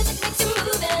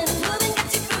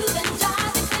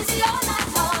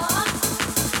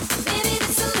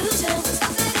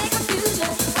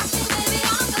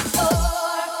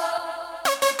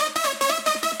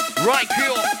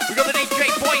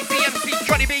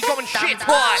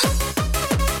one.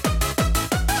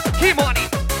 Keep on it.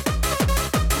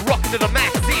 Rocking to the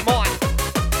max, team on.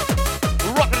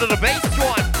 Rocking to the bass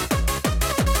one.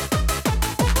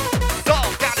 So,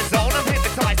 down the zone, I'm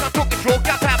hypnotized. I took control,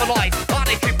 got paralyzed. On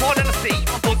a trip, on in the sea.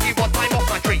 I'm Bouncey one time off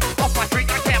my tree. Off my tree,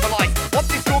 I capitalized. What's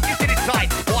this talk is in inside?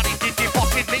 What is this you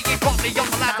fucking me? You got me on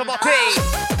the lads of my team.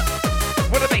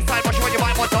 With a baseline, rush on your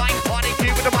mind one time. On a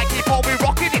cue with the mic, keep on, we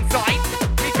rocking inside.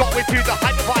 We go into the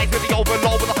hypervise with the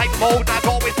overload with the hyper mode. Now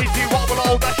go into you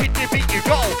overload, that shit you beat you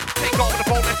go. Take over the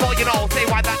phone, that's all you know. Say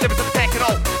why that lives in the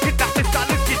techno. Hit that this style,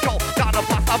 let's get go. Down the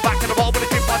bus, I'm back in the wall with a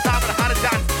trip on time with a hand and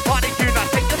dance. On a cue, now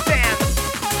take a stand.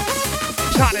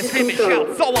 Trying to scream and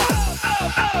shout, so what?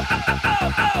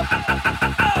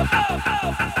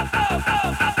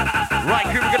 Right,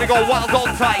 crew, we're gonna go wild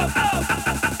on tight.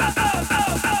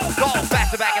 Go back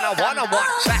to back and now one-on-one.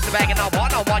 Back to back and now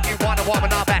one-on-one. You one-on-one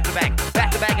and now back to back.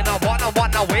 Back to back and now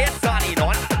one-on-one. Now we're sunny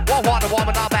on. One-on-one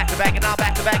and now back to back and now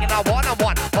back to back and now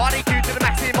one-on-one. Body cue to the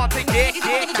maximum to get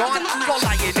gone. So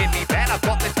lying in me bed, I've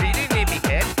got this feeling in me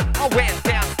head. I went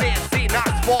downstairs, seen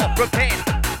us for repent.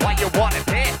 Why you want it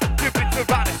there? Stupid to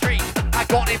run the street. I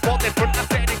got it on the front, I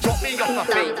said it dropped me off my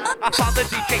feet. I found the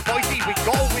DJ Boyesey, we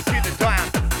go into the ground.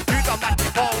 Use the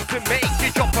microphone to make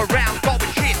you jump around.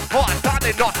 Going shit hard, time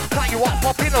to not tie you up,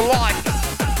 pop in a line.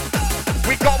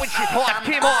 We going shit hard,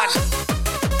 come on.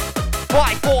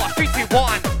 5, 4, 3, 2,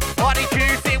 1. What did you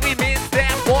say we missed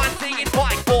that one? Sing it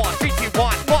 5, 4, 3, 2,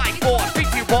 1. 5, 4, 3,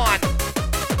 2, 1.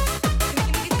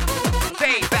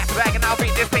 Stay back to back and I'll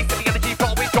beat this place to the energy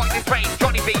flow. We join this race.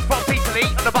 Jonny B from P to E.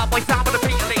 On the bad boy sound with the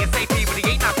P to E. And say P with the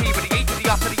E, not P with the E to the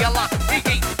R to the L.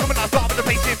 E, coming out start with the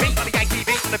place to beat on the Yankee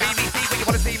beat on the BBC. When you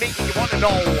wanna see me, you wanna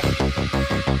know.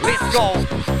 Let's go.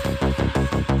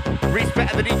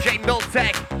 Respect the DJ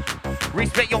Miltech.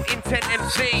 Respect your intent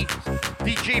MC.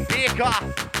 DJ Baker.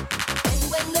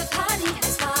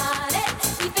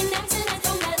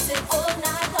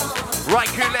 Right,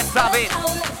 crew, let's have it.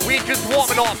 We're just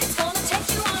warming up.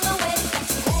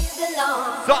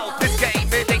 So, this game,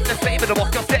 it ain't the same as the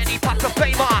walk. You're steady past the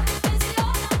famer.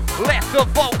 Let the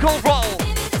vocal roll.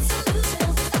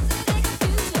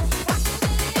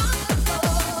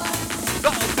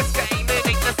 So, this game, it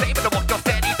ain't the same as the walk. You're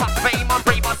steady past the fame. I'm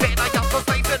brave, I said I am so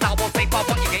safe, and I won't take part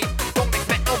what you gave. Don't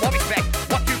expect no more respect.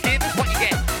 What you give is what you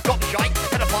get. Don't be shy,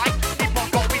 head up high. Keep on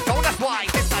going, so that's why.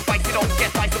 This advice you don't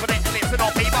get right, so let it listen,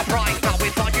 I'll pay my price. Now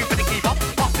it's on you for the keep up.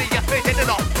 After you hit it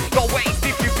up. Go waste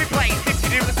if you replace. If you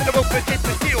do listen to the movement, it's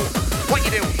the skill. What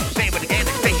you do, stay with the hand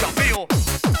and stay your feel.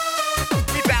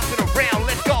 We bouncing around,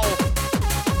 let's go.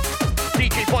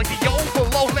 DJ Boyesey,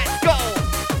 overload, let's go.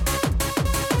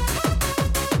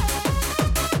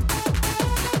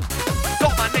 So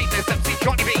my name is MC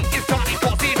Jonny B. It's Jonny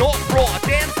causing uproar.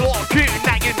 Dance floor, Q,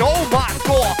 now you know my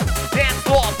score. Dance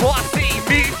floor, Boyesey,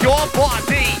 move your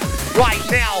body. Right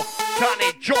now, turn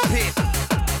it, jump it.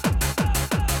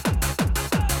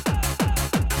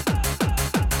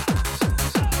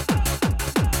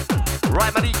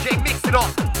 Right, my DJ, mix it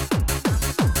up.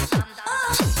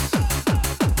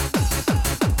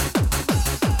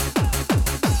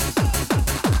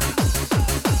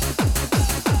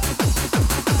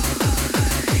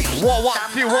 One,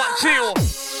 2, 1, 2.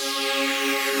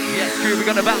 Yes, crew, we're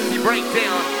gonna Bouncey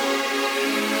breakdown.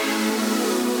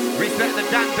 Respect the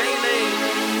Dan Bailey.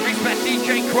 Respect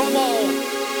DJ Cromwell.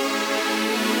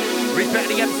 Respect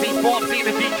the MC Bouncey,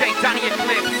 the DJ Danny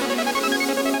Eclipse.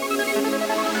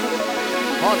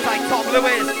 Hold tight Tom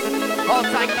Lewis. Hold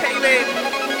tight Kaylin.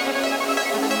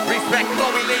 Respect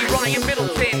Chloe Lee, Ryan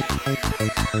Middleton.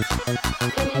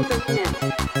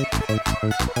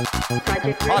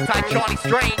 Hold tight Charlie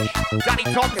Strange. Danny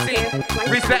Thompson.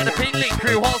 Respect the Pete Lee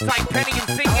crew. Hold tight Penny and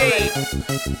Singy.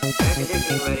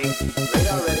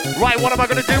 Right, what am I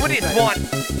going to do with this one?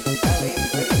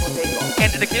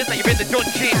 Enter the kids, now you've been the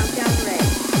dungeon.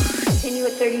 Continue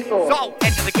at 34. So,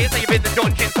 enter the kids, now you've been the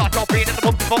dungeon. Start your brain in the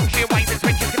multifunction. Ways and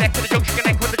switches connect to the junction.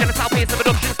 Connect with the genital pace of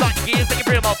production. Start your gears, now you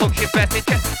bring malfunction. Best in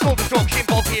chest, full destruction.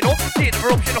 Volcano, state of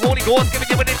eruption. The Holy Ghost giving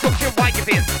you an instruction. Why you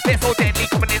fizz? They're so deadly,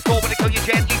 coming in slow when they kill you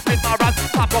gently. Split my rams,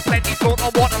 pop got plenty. Float on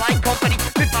water like company.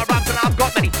 Split my rams and I've got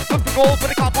many. Look for gold, but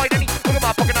they can't find any. Look at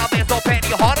my fucking arm, there's no penny.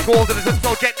 Your heart of gold and it's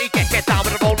so gently. Get down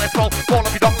with the roll, let's go. Fall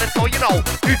off your dong, let's go, you know.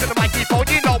 Using the microphone,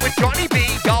 you know it's Jonny B.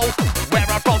 Go. Where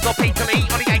I rose up Pete to Lee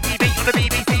on the ITV, on the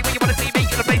BBC. When you wanna see me,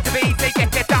 in the place to be. Say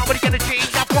get down with the energy.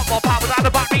 I've got more power than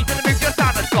the battery to the move your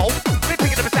sound, let's go. We're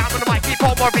picking up a sound on the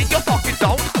microphone, we're in your fucking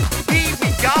zone. Here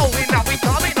we go, and now we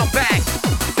coming on back.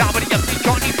 Down with the MC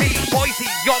Jonny B.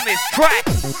 Boyesey, on the this track.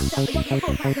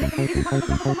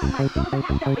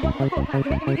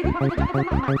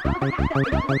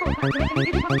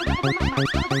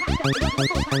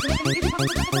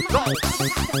 Go.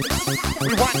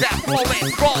 We want that flow,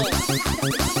 let's roll.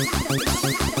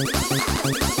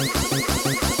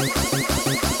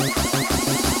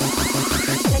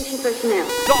 Attention personnel.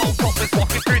 Soul coppers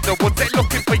walking through the woods, they're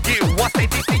looking for you. What they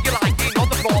do you liking on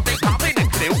the floor, they haven't a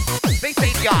clue. They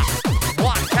say to ya,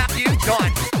 what have you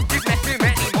done? You've met too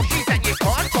many mushies and you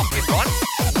can't fucking run.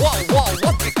 Whoa, whoa,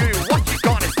 what you do, what you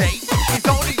gonna say? He's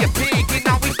only a pig and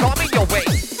now he's coming your way.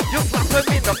 You slap him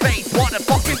in the face, what a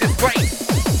fucking disgrace.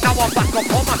 Now I'm back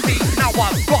up on my feet, now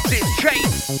I've got this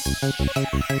chase.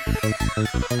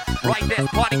 Right there,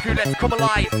 party crew, let's come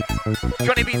alive.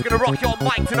 Jonny B's gonna rock your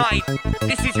mic tonight.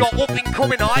 This is your up and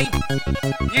coming eye.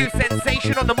 New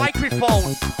sensation on the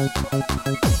microphone.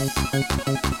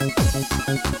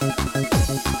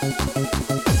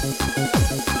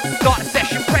 Start a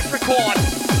session, press record.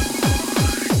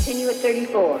 Continue at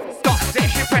 34. Start a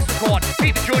session, press record.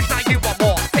 Be the judge, now you want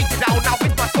more. Take it down now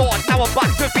with my sword. Now I'm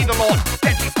back to be the Lord.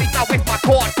 Deadly stick now with my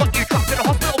cord. Got you trapped in a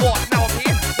hospital ward. Now I'm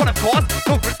here, what of course.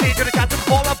 Look for a stage and a chance to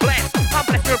perform, I'm blessed. I'm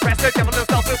blessed to impress the devil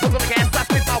himself will puzzle again. That's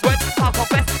with my words, I'll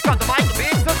confess. Got the mic,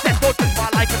 big success. Don't judge my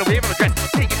life in a weird dress.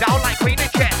 Take it down like queen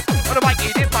and chess. On the mic,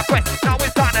 it is my quest. Now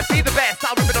it's time to be the best.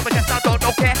 I'll rip it on my chest, I don't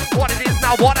know care what it is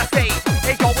now, what I say.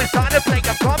 Hey, yo, it's time to play,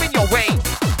 I'm coming your way.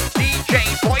 DJ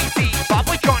Boyesey, Bob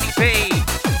with Jonny B.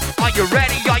 Are you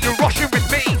ready? Are you rushing with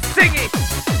me? Sing it!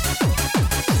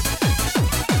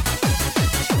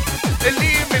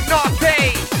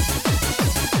 Illuminati!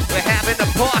 We're having a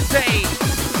party!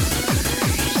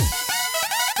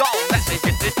 So let me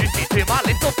introduce you to my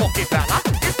little fucking fella.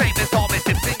 His name is Thomas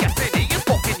Simpson, yes and he is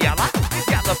fucking yellow. This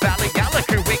yellow belly, yellow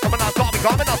crew, we coming on top, we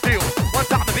coming on through. One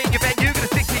time I'm in your venue, gonna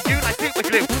stick to you like super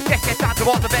glue. Get down to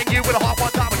on the venue with a heart,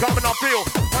 one time we're coming on through.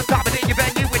 One time I'm in your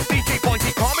venue with DJ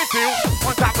Boyesey coming through.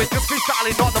 One time we're just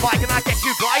freestyling on the mic and I get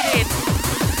you gliding.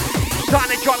 Time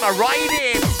to join my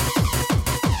riding.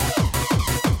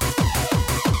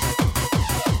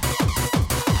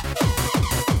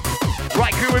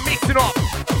 Right crew, we're mixing up.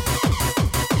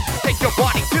 Take your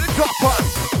body to the top, huh?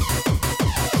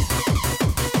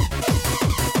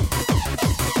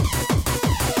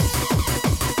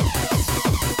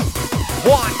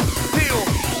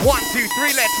 One, two,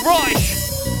 three, let's rush!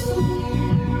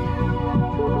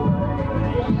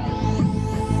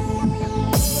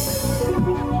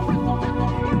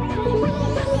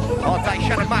 Hold tight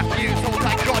Shannon Matthews, hold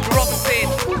tight George Robinson.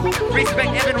 Respect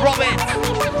Evan Roberts.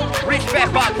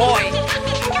 Respect Bad Boy.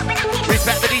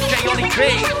 Respect the DJ Jonny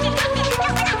B.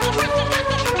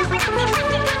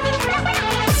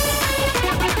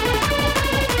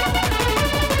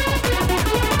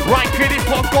 Right, crew, this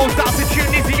one goes out to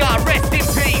Tunisia, rest in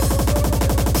peace.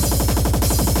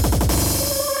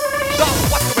 So,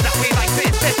 what's coming at me like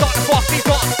this? They're starting to boss these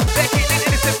on. They're killing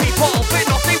innocent people, we're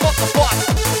not saying what the fuck.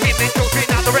 Women, children,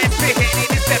 and the rest, we're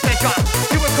hitting is their pleasure.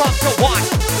 You will come to one,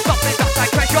 something that's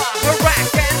like treasure.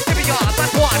 Iraq and Syria,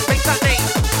 that's one, make that name.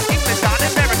 England and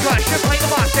America should play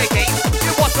the master game.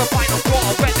 You watch the final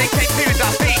score when they came to the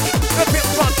beach. The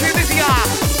pills from Tunisia.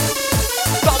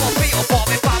 So I'll feel for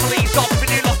my families, off the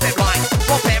new lost their lives.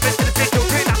 From parents to the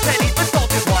children, that's any but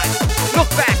soldiers' wives. Look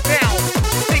back now,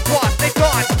 think what they've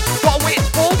done. Going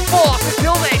full force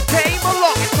until they came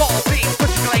along. It's all seen,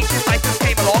 pushing glaciers, life just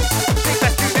came along. Think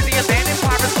that Tunisia then in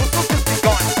Paris was so just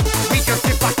gone. We just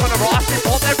sit back on our arse and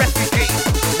all their refugees.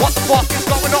 What the fuck is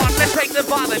going on? Let's take them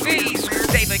by the knees.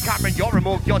 David Cameron, you're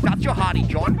removed, that's your Hardy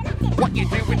John. What you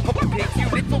do with puppet pigs, you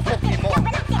little fucking mon.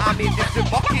 I mean this to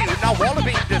mock you, now all of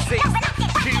it deceased.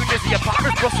 Tunisia,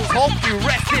 Paris, Brussels, hope you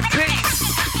rest in peace.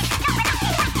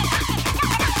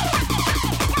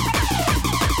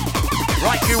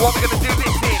 Right, you, what we're gonna do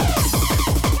this in.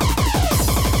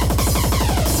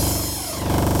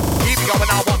 Here we go, and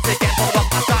now once again, hold up,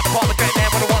 I start the bomb again, and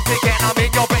when once again, I'm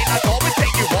in your brain, I always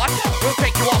take you what? We'll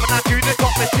take you up and I do the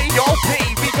top, the T-O-P,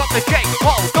 we got the J,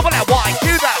 O, double L-Y,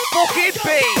 do that fucking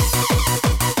beat.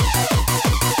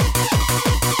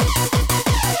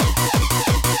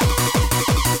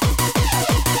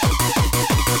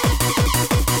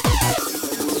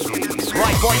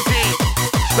 Right, Boyesey,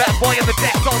 bad boy on the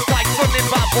deck, on tight, running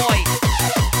bad boy.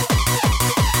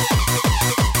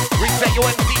 Respect your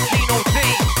MC Gino Z,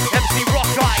 MC Rock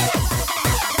Guy.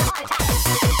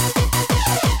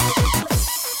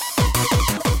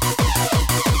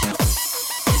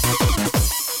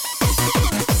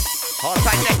 Hold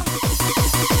tight,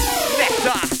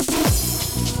 Nectar.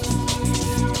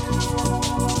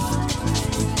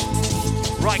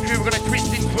 Right, crew, we're gonna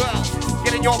twist and twirl,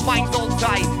 getting your minds all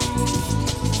tight.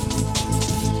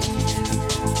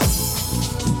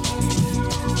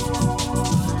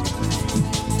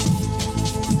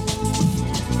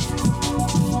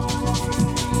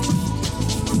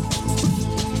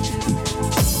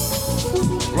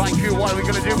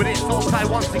 gonna do with it? Soul tie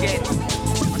once again.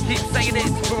 I keep saying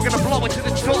it, but we're gonna blow it to the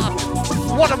top.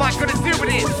 What am I gonna do with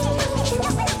it?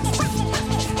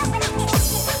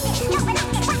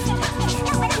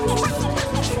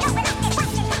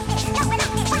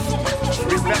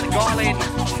 Respect the Garland,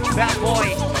 Bad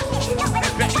Boy.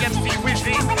 Respect the MC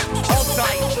Wizzy. Hold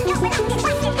tight.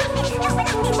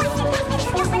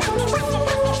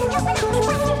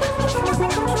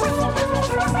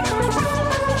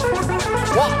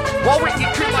 What with you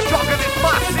too much longer than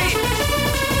massive?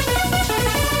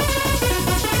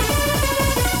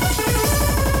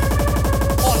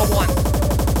 All I want.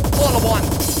 All I want.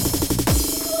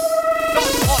 No,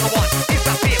 all I want is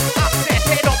that beer. I'm set,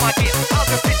 head on my gear. I'll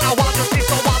just sit now, I'll just sit,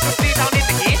 so I'll just lay down in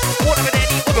the gear. Whatever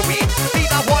any other way. See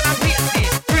that one, I'm here to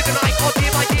steer. Through the night, I'll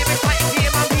dear my dear, if I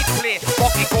game, I'm here to play.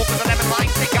 Walking cold with 11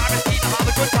 lines, they guarantee to have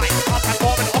a good time. I'll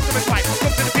transform an Optimus Prime,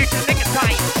 come to the future, nick of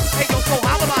time. Hey, yo, so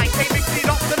how am I? Hey, mix it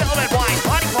up with a little red wine.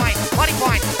 Mighty fine, mighty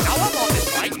fine. Now I'm on this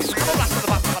right. I'm a last of the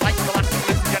back of the light, the last of the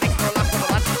list, Jenny, for a last of the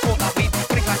lads who thought that we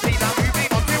pretty can't see now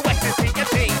moving on to Western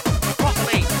CFD.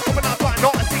 Properly, coming out right,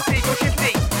 not a 60 or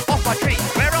shifty. Off my tree,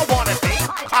 where I wanna be.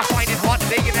 I find it hard to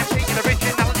be an MC and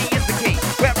originality is the key.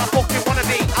 Where I fucking wanna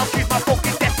be, I'll choose my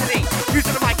fucking destiny.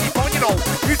 Using the microphone, you know,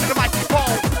 using the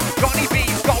microphone. Jonny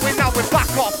B's going out with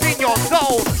back off in your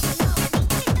zone.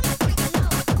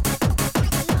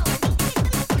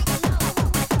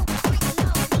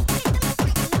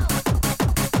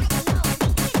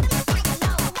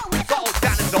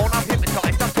 I'm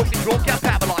hypnotized, I'm fucking drunk, I'm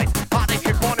paralyzed. Heartache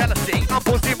trip on LSD, I'm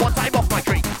buzzing once I'm off my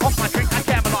drink. Off my drink, I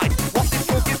caramelise. What this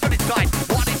drunk is good inside.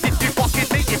 What is it you fucking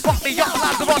think? It fucked me up,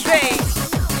 lads of our day.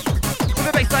 With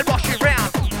the bassline rushing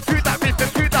round. To that rhythm,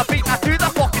 to that beat, now to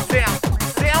that fucking sound.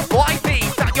 Sound Boyesey,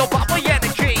 sound your bad boy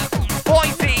energy.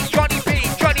 Boyesey, Jonny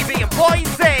B and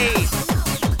Boyesey.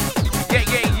 Yeah,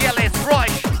 yeah, yeah, let's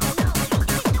rush.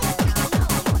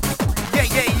 Yeah,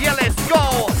 yeah, yeah, let's go.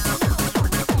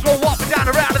 Go up and down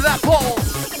around to that pole.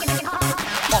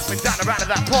 Up and down around to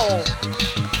that pole.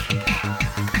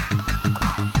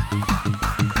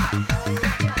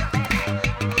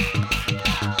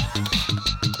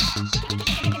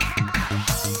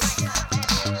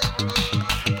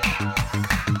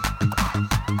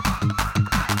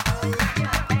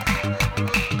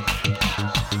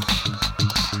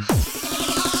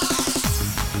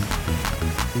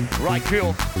 Right,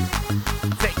 cool.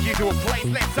 Take you to a place,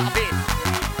 let's have it.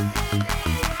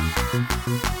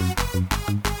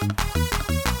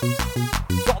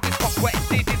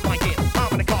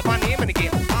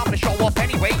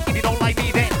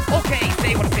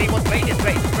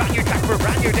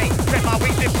 Brand new day, stretch my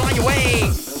wings and fly away.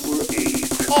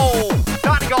 Oh,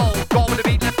 time to go, go with the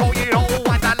beat, let's go, you know.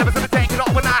 Why that never gonna take it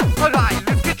off when alright,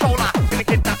 lose controller. Gonna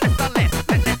get that best and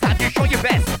let's have you show your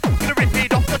best. Gonna rip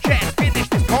it off your chest, finish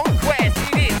this conquest.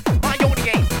 It is my only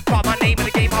game, try my name in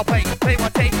the game I'll play. Play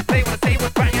what I say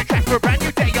with brand new track for a brand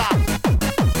new day.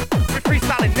 We're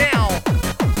freestyling now.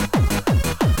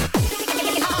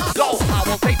 So I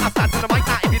will take my stance on the mic.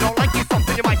 Now if you don't like it,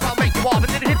 something you might, I'll make you off and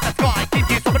then hit the sky. Give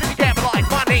you something to get.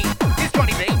 My name is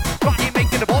Jonny B. Jonny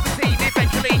making the ball scene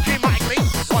eventually, dramatically.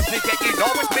 Once again, you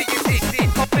know it's me,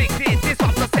 it's conflicted. This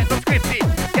one's not set, not scripted.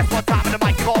 Guess what time in the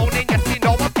microphone, and yes, you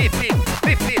know I'm gifted.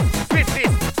 Lift this, twist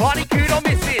this, party cool, don't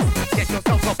miss this. Get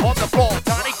yourself up on the floor,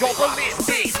 Johnny, go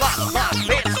ballistic.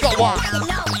 Let's go on.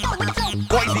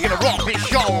 Boyesey gonna rock this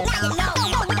show.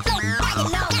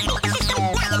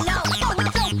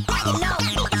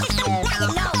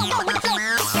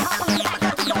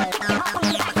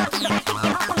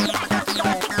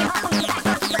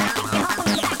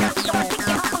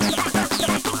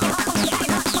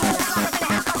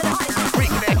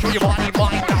 Your body,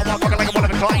 mind, now I'm rocking like a one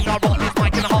of a kind. I rock this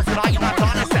mic in the house tonight, and I'm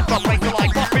trying to set my place to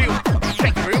like what feel.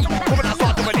 Check the room, coming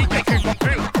outside to a DJ crew come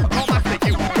through. Come after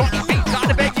you, Jonny B,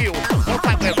 time to beg you. No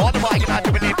time we're on the mic, and I'm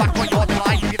doing it back when you're the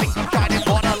line. If you think I'm shining,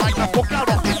 what I like, I'm fucking out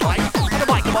off this mic. On the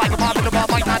mic, I'm in the bar,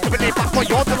 mic, I'm doing it back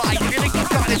when you're the line. If you think I'm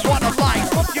shining, what I like,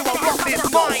 fuck you, I'll rock this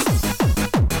mic.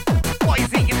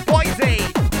 Boyesey, it's Boyesey.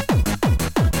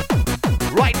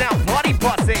 Right now, party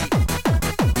pussy.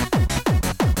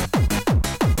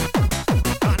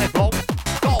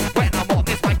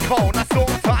 I saw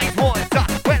times once,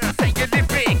 when I say you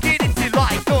lyric, it is your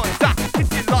life,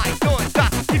 it's your life,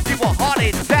 gives you a heart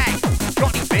attack.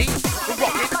 Jonny B, the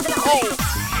rocket, oh shit,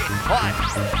 hot.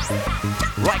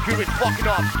 Right crew is fucking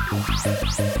up.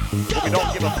 We don't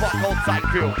give a fuck, hold tight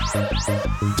crew.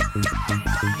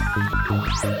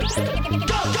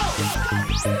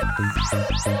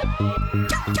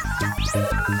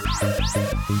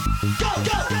 Go,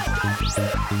 go, go.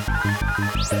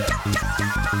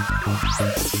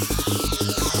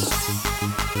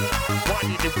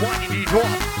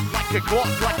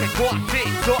 Walk like a quartet,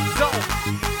 so.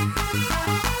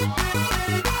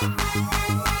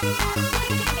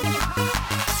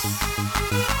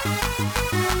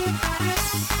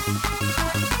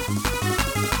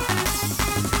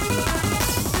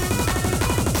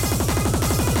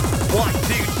 One,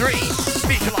 two, three.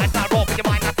 Visualize that roll in your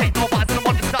mind. I take no vibes and I'm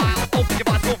on the style. Open your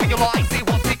eyes, open your eyes. See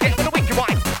what you get with a wink your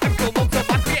eyes. Lyrical notes of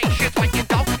my creations, writing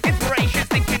down inspirations,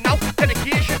 thinking now.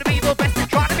 Dedication to be the best and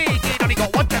try to make it. Only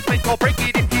got one chance, make or break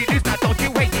it. If you lose that, don't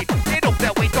you hate it? Get up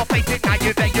there, wait, don't face it. Now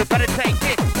you're there, you better take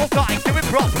it. Full time, do it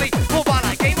properly. Full by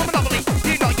like game of Monopoly.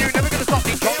 You know you're never gonna stop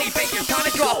me. Jonny, baby, you're trying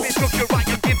to drop it. Structure right,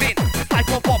 you give in. It's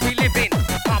life of what we live in.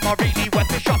 Am I really worth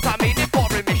the shot? I'm in it for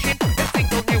a mission. A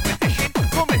single new edition.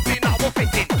 From listening, I will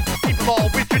fit in. People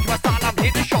always judge my style, I'm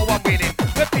here to show I'm winning.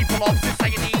 The people of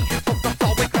society is fucked up so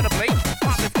incredibly.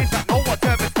 Harmless kids that know what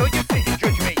term is till you sit and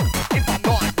judge me. If I'm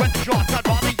not worth the shot, I'd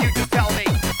rather you just tell me.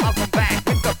 I'll come back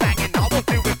with the bang and I will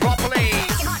do it properly.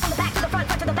 Kicking hard from the back to the front,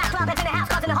 front to the back, club heads in the house,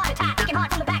 causing a heart attack. Kicking hard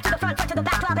from the back to the front, front to the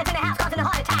back, club heads in the house, causing a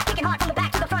heart attack. Kicking hard from the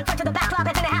back to the front, front to the back, club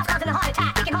heads in the house, causing a heart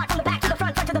attack. Kicking hard from the back to the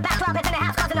front, front to the back, club heads in the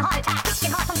house, causing a heart attack.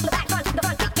 Kicking hard from the back, front to the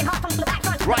front, kicking hard from the back,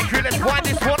 front to the back. Right, crew, let's wind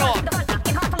this one up.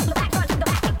 Kicking hard from the back, front to the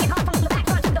back, kicking hard from the back,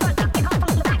 front to the back, kicking hard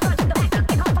from the back, front to the back,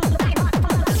 kicking hard from the back, front to the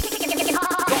back, kicking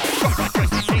hard.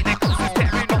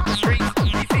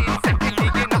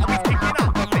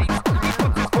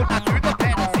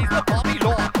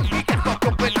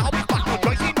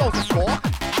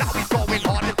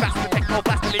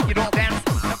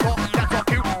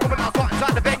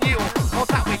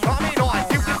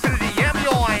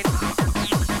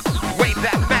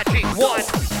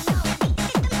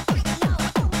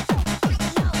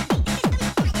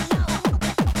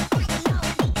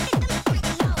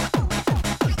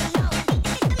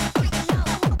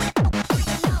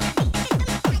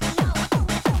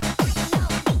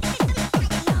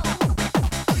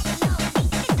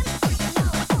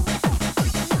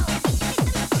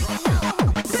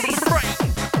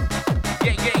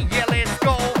 Yeah, let's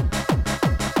go.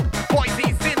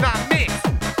 Boyesey's in that mix.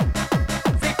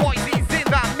 Say Boyesey's in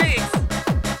that mix.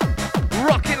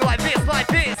 Rocking like this, like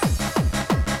this.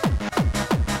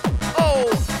 Oh.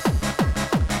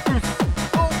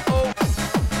 Oh, oh.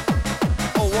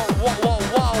 Oh, whoa, whoa, whoa,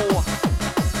 whoa.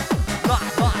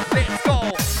 Let's go.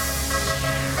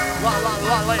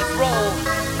 Let's roll.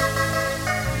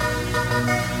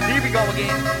 Here we go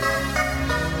again.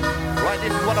 Right,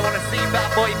 this is what I want to see, bad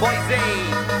boy Boyesey.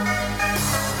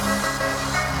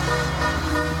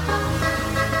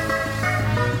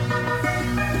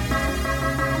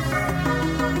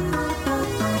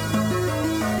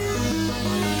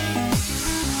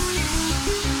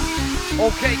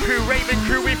 Okay, crew, Raven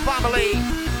crew, we family.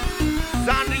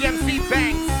 Sandy MC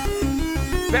Banks,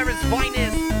 Paris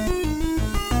finest.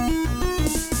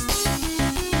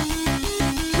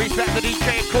 Respect the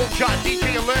DJ, cool shot,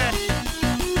 DJ alert.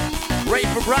 Ray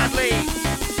for Bradley.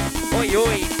 Oi,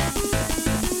 oi.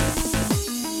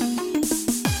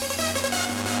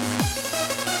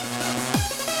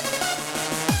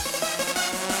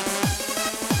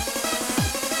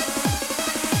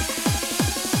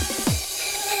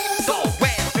 So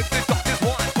when the doctors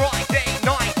want Friday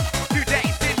night, 2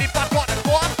 days till if I got a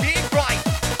fucking right.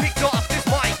 Picked up this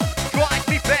mic, tried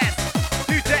me best.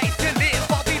 2 days to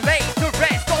live, I'll be late to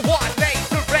rest. So what, late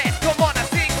to rest? Come on, a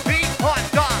 6-beat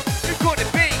Honda. You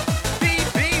couldn't be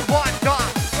DB Wonder.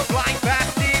 The blind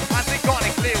bastard hasn't got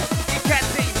a clue. He can't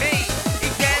see me, he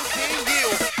can't see you.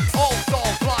 Also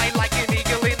fly like an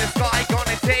eagle in the sky.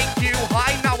 Gonna take you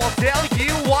high, now I'll tell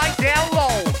you why. Down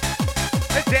low,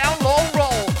 down low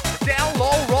roll. Down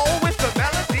low roll with the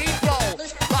melody flow.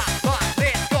 Let's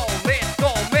go, let's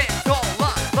go, let's go.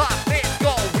 Let's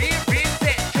go, we're in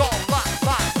central.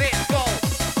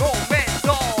 Let's go,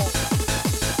 mental.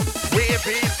 We're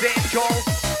in central.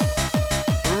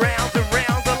 Round and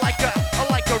round like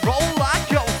a roller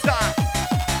coaster.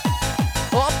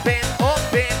 Up and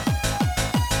up and.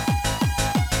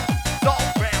 So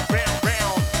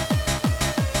round.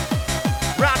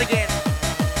 Round again.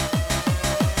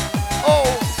 Oh,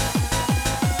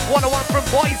 101 from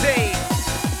Boyesey.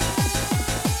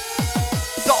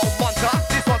 So Monta,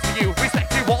 this one's for you.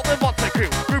 Respect to all the Monta crew.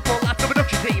 Group all after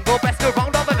production team, the best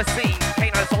around I've ever seen.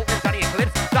 Kane and Assault, Danny and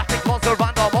Clips, that big monster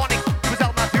around our morning. He was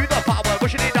out now through the power,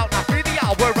 rushing it out now through the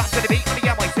hour. After the beat on the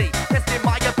NYC, testing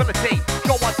my ability.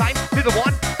 Show one time to the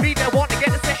one, be there one to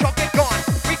get the session, get gone.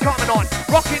 We coming on,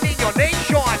 rocking in your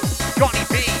nation. Jonny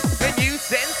B, the new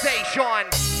sensation.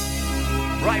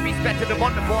 Right, respect to the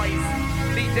Wonder Boys,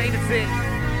 Lee Davidson.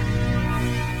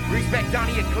 Respect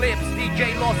Danny Eclipse,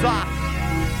 DJ Loza.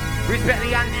 Respect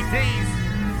the Andy D's,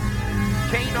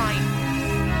 K9.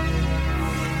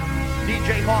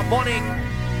 DJ Harmonic,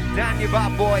 Dan, you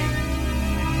bad boy.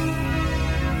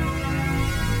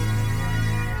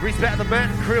 Respect the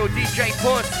Merton crew, DJ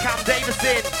Puss, Cam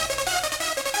Davison.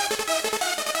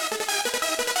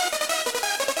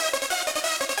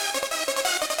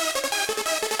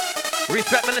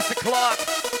 Respect Melissa Clark.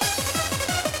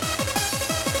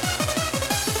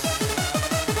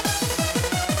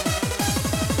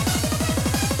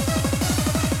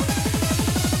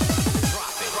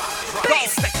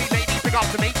 Sexy lady, bring up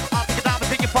to me. I'll take it down and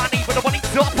take your funny, but I want it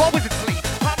to up always in sleep.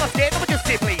 I'm not scared, I'm just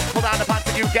simply pull down the pants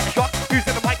and you get a shot. Who's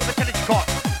in the mic with the tennis cock?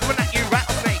 Coming at you,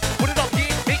 rattlesnake. Put it up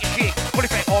here, make it shake. What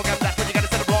if I organ, that's when you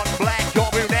gotta set a blonde black. Your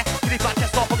brunette, pretty flat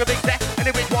chest off, fucking big set. And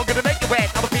which one gonna make you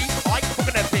wet? I'm a pea, I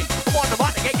fucking empty. Come on the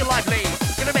mic to get your lively.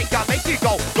 Gonna make you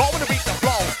go, go and beat the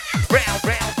flow. Round,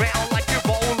 round, round like you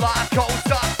roll like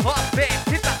coaster. Up there,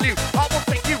 hit that loop, I will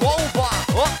take you over.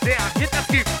 Up down, hit that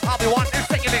scoop, I'll be one to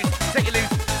set you loose.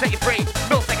 Set you free,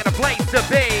 Mills taking a place to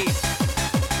be.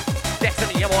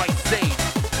 Destiny MIC.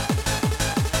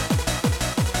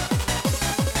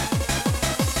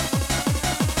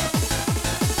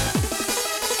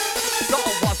 So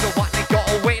what's the one that got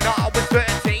away when I was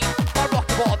 13? I rocked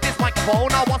the ball, this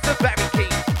microphone, I was a very keen.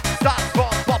 Starts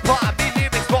from Papa, me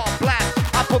lyrics from blast.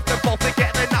 I put them both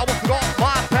together, now I forgot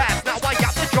my past. Now I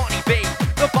am the Jonny B,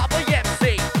 the Bubba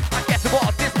MC. I get to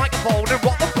watch this microphone and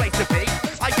what the place to be.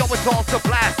 I always also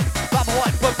blast.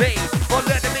 What for me, but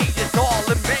learning me is all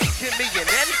and making me an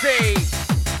MC.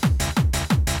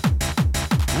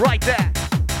 Right there.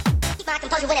 Keep my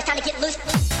composure when it's time to get loose.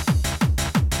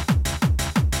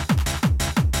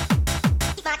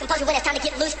 Keep my composure when it's time to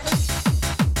get loose.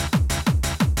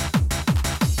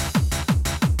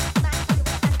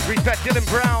 Respect Dylan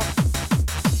Brown.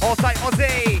 All tight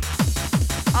Aussie.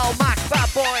 Al Max, bad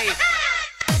boy.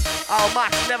 Al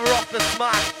Max, never off the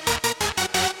smack.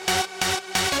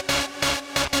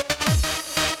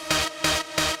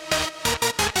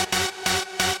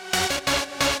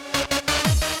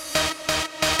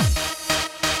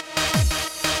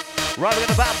 Right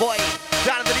with the bad boy,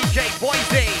 down to the DJ,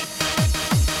 Boyesey.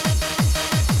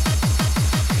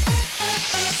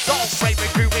 Soul flavor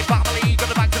crew with family, got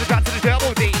the back to the dance to the turbo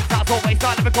D. That's always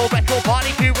time of a cold retro party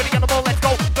crew with the animal, let's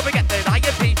go. Don't forget the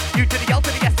IMP, U to the L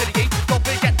to the S to the E. Don't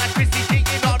forget that Chrissy G,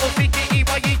 you know,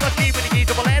 C-T-E-Y-E, got G with the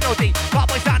E-double-N-O-D. Bad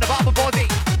boy sound of Baba Body,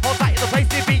 hold tight in the place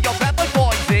to be your bad boy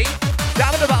Boyesey.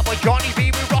 Down with the bad boy Jonny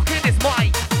B, we're rocking this mic.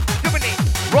 Doing it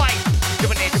right,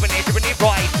 doing it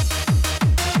right.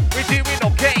 We're doing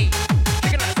okay.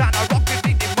 Chicken that sound, I rock with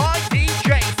it in my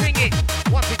DJ. Sing it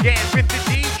once again with the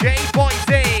DJ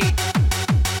Boyesey.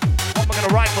 What am I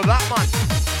gonna write for that, man?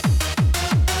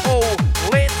 Oh,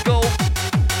 let's go.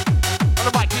 On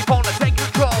the mic, keep on to take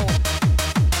control.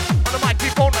 On the mic,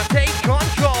 keep on to take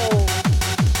control.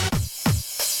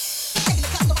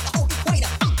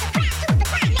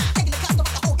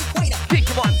 Kick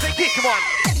him on, say kick him on.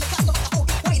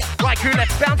 Right, crew,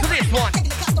 let's bounce to this one.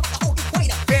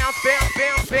 Bounce, bounce,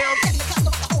 bounce, bounce.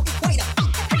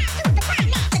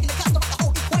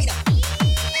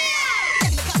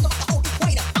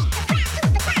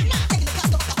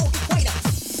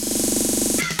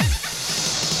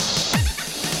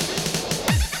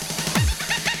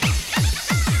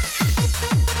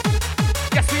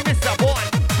 Yes, we missed that one.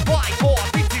 5, 4,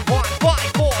 51, 5,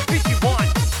 4, 51.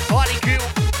 Party crew,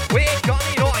 we're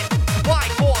coming on.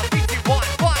 5, 4, 51,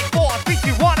 5, 4,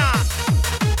 51.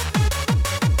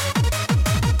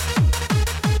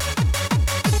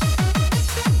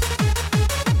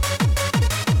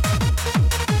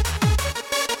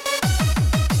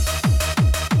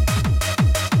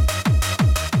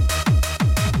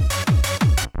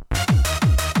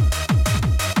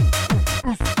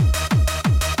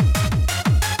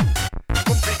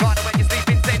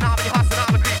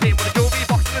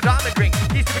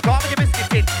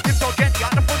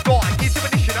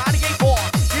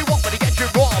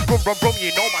 Brum,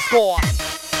 you know my score.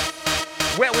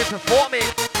 Where we performing.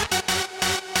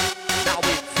 Now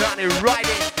we turn it right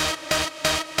in.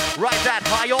 Right that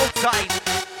high all tight.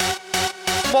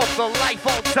 Smoke the life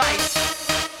all tight.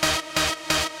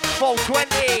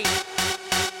 420.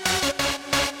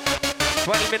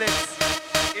 20 minutes.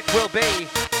 It will be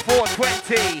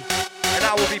 420. And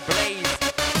I will be blazed.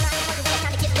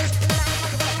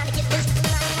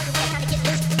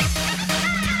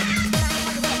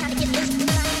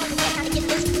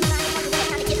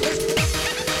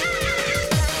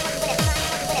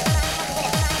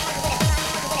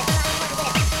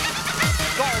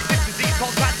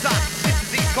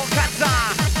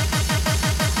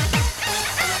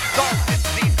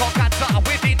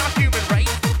 Within our human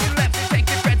race, we left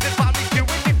infected friends and families to a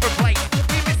different place.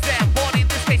 We miss their body, in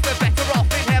this case, the better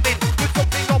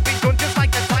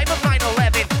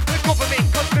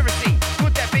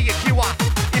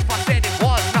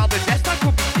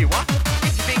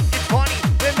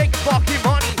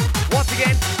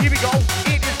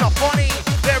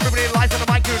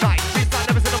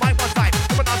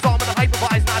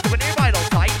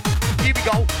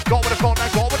go. Go with the phone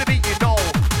and go with the beat, you know.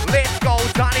 Let's go,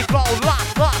 Johnny flow,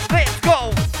 last, let's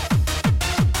go.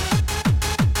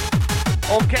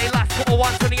 Okay, last couple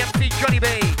ones from the MC Jonny B.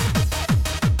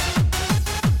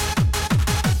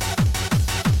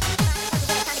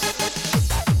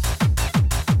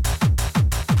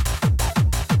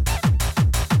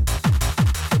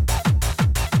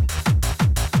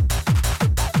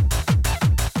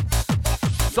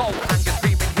 So, anger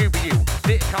screaming, who be you?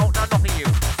 Didn't count, now nothing you.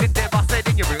 Sit there busted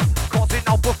in your room, causing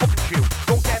no fucking shoe.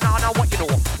 Don't care now what you know.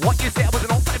 What you said was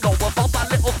an old time no about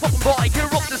that little fucking boy.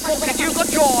 You're up this fucking, you got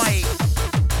joy.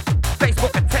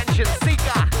 Facebook attention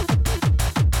seeker.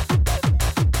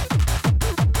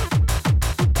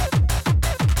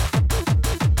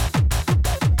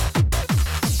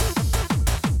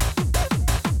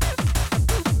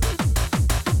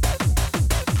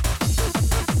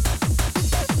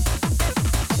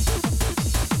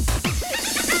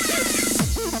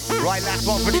 Right, last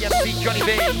one for the MC Jonny B.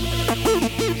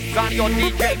 Sonny on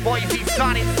DJ, Boyesey,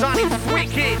 Sonny's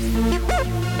wicked.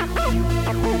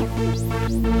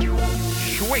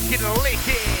 Wicked and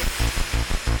licked.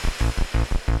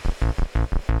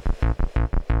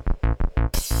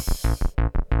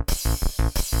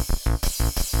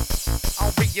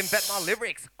 I'll reinvent my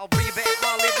lyrics. I'll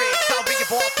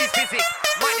re-evolve these physics.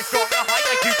 Mine is strong, a high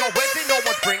IQ, go where's no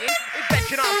one's bringing.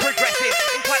 Invention, I'm progressing.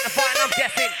 Inclined to find, I'm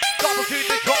guessing. Double to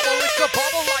the trouble, it's a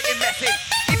bubble like you're messing.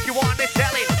 If you want to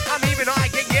tell it, I'm even I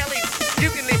get yelling.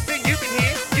 You can listen, you can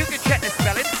hear, you can check the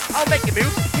spelling. I'll make you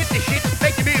move, hit the shit,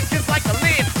 make you move just like a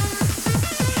lid.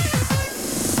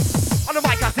 On the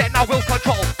mic I said, now will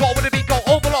control. Go with the beat, go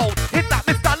overload. Hit that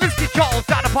Mr. Loose Control.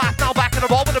 Down the path, now back in the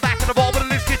ball with the back in the ball with the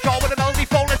loose control with the melody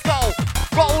flow, let's go.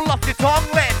 Roll off your tongue,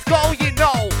 let's go, you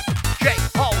know.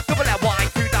 J-O, double L-Y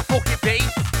to that fucking beat.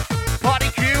 Party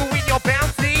crew in your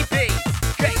Bouncey beat.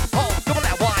 J-O, double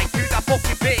L-Y to that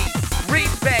fucking beat.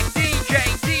 Respect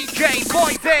DJ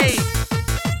Boyesey.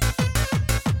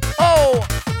 Oh,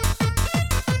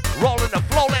 rolling the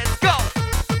flow, let's go.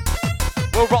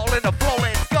 We're rolling the flow,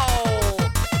 let's go.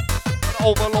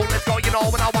 Overload, let's go, you know.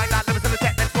 When I wind that lyrics in the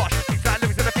tech, let's flush. These bad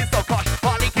lyrics in the pistol crush.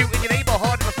 Party cute in your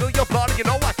neighborhood, and I feel your blood, and you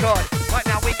know I could. Right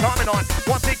now we coming on.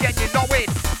 Once again, you know it.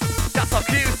 That's our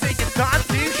cue, sing it's time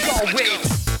to show it.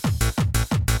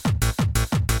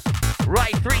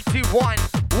 Right, 3, 2, 1.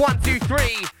 1, 2,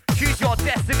 3. Choose your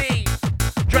destiny.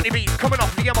 Jonny B's coming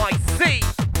off the MIC.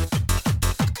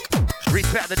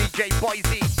 Respect the DJ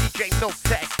Boyesey, DJ Milk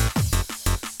Tech.